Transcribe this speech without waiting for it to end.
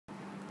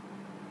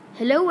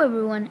Hello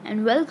everyone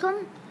and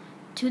welcome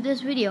to this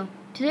video.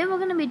 Today we're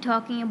going to be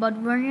talking about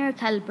Vernier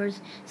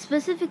calipers.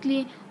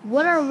 Specifically,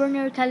 what are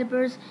Vernier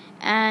calipers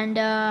and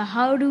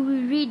how do we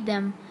read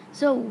them?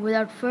 So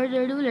without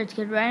further ado, let's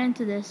get right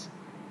into this.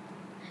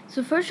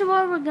 So first of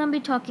all, we're going to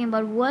be talking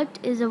about what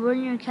is a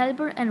Vernier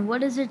caliper and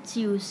what is its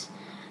use.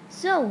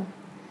 So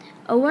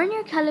a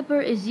Vernier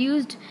caliper is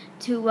used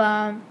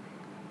to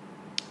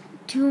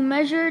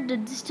measure the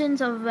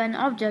distance of an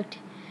object.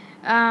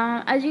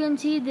 As you can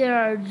see, there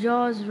are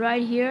jaws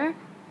right here.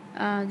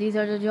 These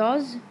are the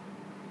jaws.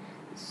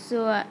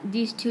 So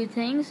these two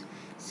things.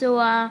 So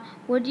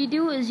what you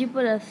do is you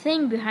put a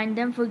thing behind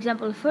them, for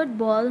example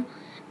football,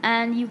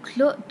 and you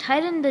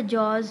tighten the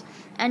jaws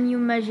and you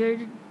measure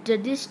the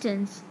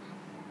distance.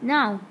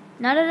 Now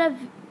that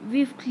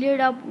we've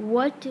cleared up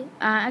what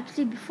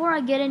actually, before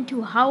I get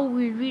into how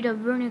we read a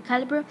Vernier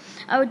caliper,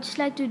 I would just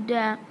like to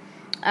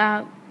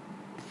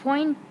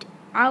point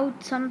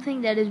out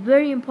something that is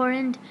very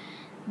important.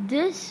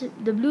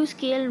 The blue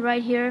scale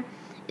right here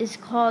is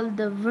called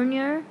the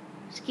Vernier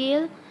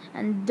scale,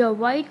 and the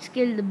white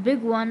scale, the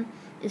big one,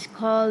 is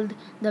called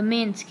the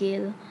main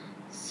scale.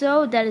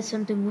 So that is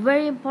something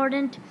very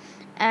important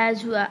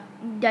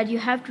that you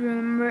have to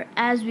remember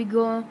as we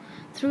go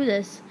through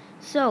this.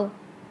 So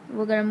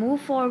we're gonna move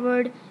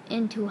forward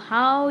into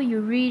how you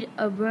read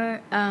a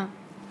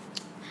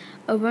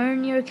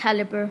Vernier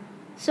caliper.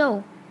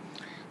 So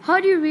how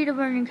do you read a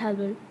Vernier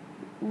caliper?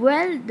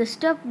 Well, the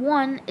step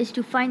one is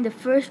to find the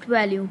first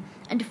value,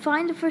 and to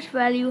find the first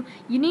value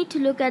you need to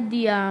look at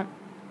the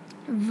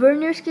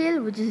Vernier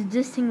scale, which is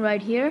this thing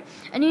right here,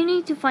 and you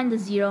need to find the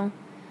 0.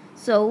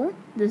 So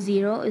the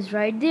 0 is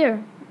right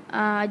there.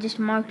 I just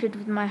marked it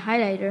with my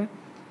highlighter.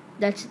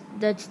 That's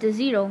the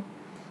 0.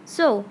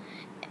 So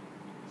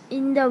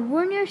in the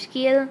Vernier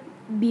scale,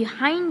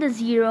 behind the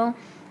 0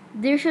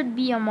 there should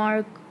be a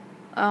mark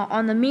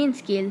on the main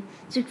scale.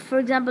 So for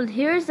example,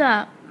 here's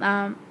a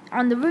on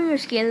the Vernier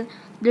scale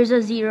there's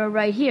a 0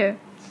 right here.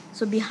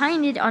 So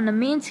behind it, on the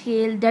main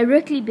scale,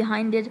 directly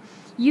behind it,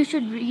 you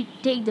should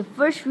take the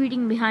first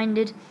reading behind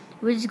it,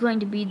 which is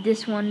going to be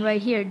this one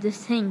right here,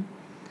 this thing.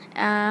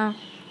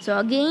 So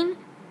again,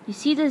 you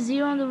see the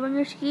 0 on the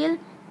Vernier scale,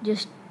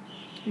 just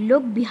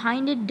look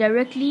behind it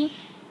directly,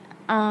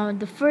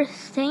 the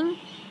first thing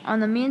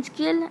on the main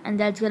scale, and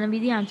that's gonna be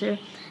the answer.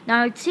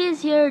 Now it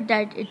says here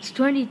that it's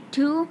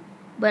 22,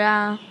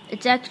 but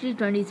it's actually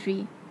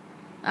 23.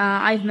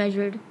 I've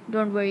measured,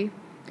 don't worry,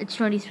 it's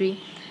 23.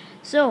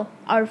 So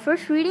our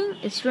first reading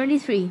is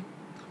 23.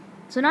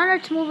 So now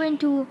let's move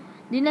into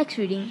the next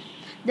reading.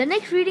 The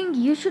next reading,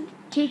 you should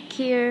take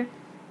care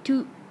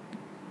to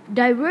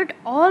divert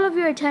all of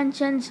your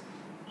attentions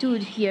to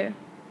here,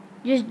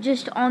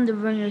 just on the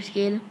Vernier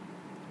scale.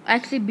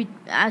 Actually,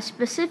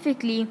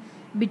 specifically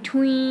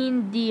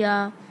between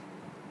the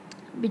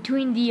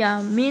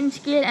main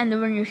scale and the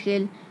Vernier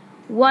scale.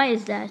 Why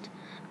is that?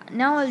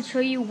 Now I'll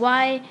show you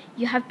why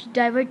you have to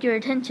divert your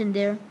attention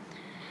there.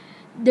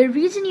 The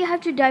reason you have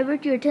to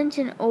divert your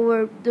attention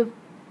over the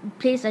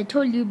place I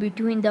told you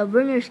between the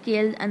Vernier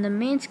scale and the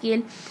main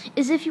scale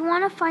is if you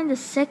want to find the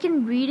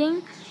second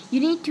reading, you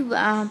need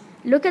to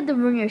look at the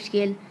Vernier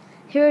scale.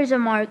 Here is a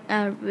mark.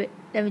 Let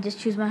me just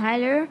choose my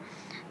highlighter.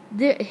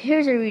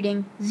 Here's a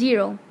reading: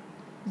 0,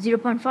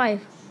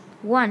 0.5,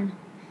 1,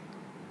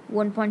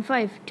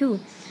 1.5, 2.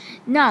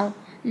 Now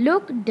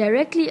look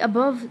directly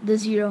above the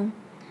 0.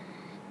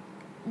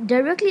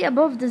 Directly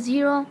above the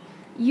 0,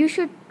 you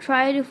should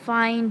try to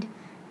find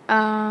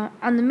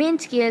on the main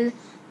scale,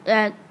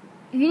 you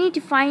need to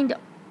find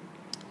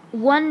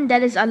one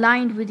that is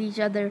aligned with each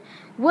other.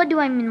 What do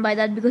I mean by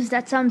that? Because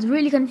that sounds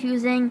really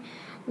confusing.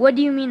 What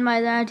do you mean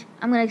by that?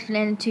 I'm going to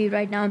explain it to you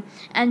right now.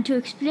 And to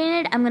explain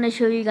it, I'm going to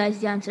show you guys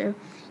the answer.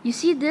 You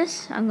see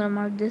this? I'm going to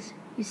mark this.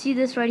 You see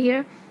this right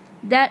here?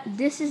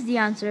 This is the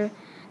answer.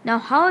 Now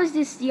how is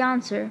this the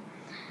answer?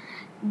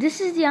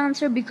 This is the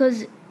answer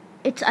because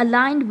it's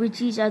aligned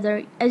with each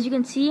other. As you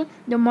can see,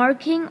 the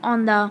marking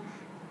on the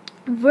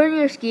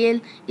Vernier scale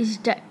is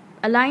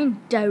aligned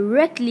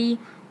directly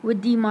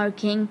with the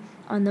marking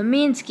on the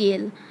main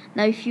scale.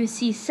 Now if you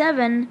see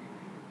 7,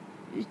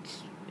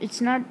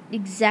 it's not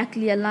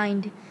exactly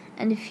aligned,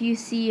 and if you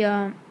see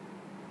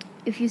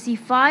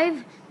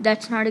 5,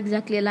 that's not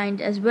exactly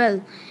aligned as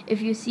well.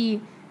 If you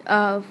see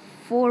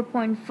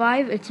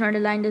 4.5, it's not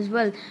aligned as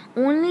well.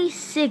 Only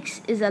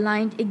 6 is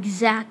aligned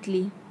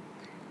exactly.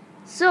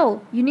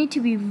 So you need to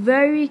be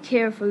very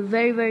careful,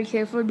 very, very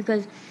careful,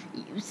 because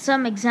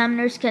some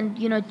examiners can,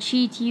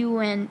 cheat you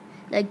and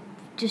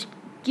just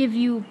give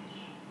you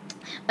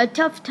a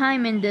tough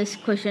time in this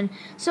question.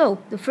 So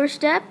the first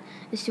step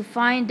is to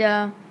find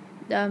actually,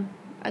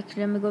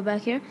 let me go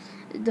back here.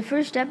 The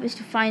first step is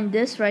to find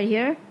this right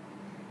here,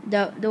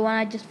 the one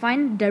I just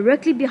find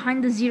directly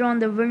behind the 0 on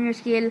the Vernier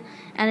scale,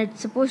 and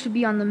it's supposed to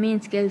be on the main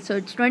scale. So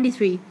it's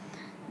 23.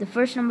 The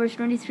first number is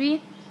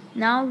 23.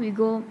 Now we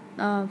go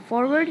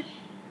forward,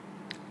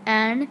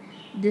 and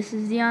this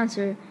is the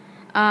answer.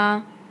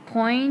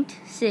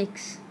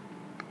 0.6.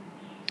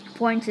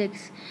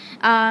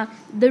 0.6.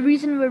 The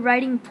reason we're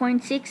writing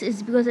 0.6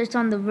 is because it's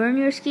on the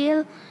Vernier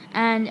scale,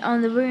 and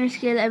on the Vernier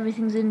scale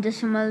everything's in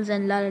decimals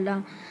and la la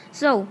la.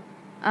 So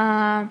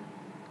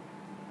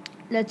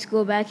let's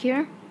go back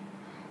here.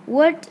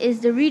 What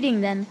is the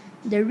reading then?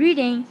 The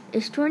reading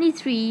is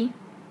 23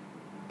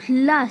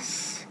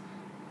 plus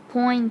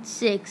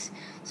 0.6.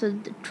 So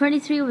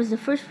 23 was the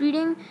first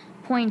reading,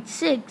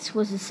 0.6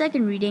 was the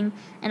second reading,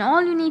 and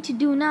all you need to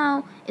do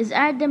now is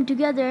add them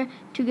together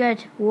to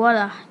get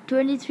voila,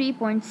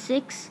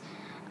 23.6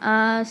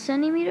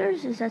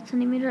 centimeters. Is that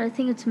centimeter? I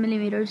think it's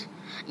millimeters.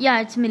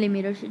 Yeah, it's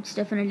millimeters. It's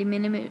definitely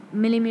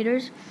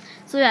millimeters.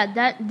 So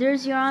yeah,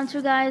 there's your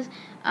answer, guys.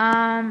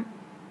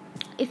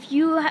 If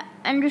you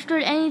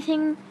understood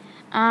anything,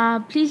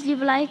 please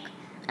leave a like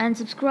and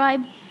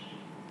subscribe,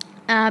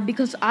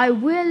 because I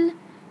will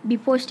be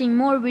posting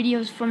more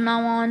videos from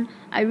now on.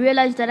 I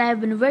realize that I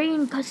have been very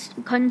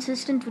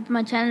inconsistent with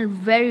my channel,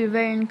 very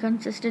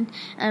inconsistent,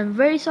 and I'm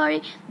very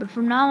sorry, but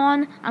from now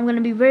on I'm gonna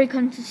be very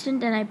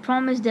consistent, and I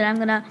promise that I'm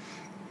gonna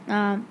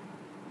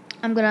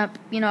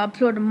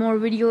upload more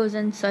videos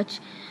and such.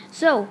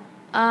 So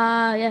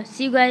yeah,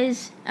 see you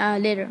guys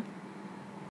later.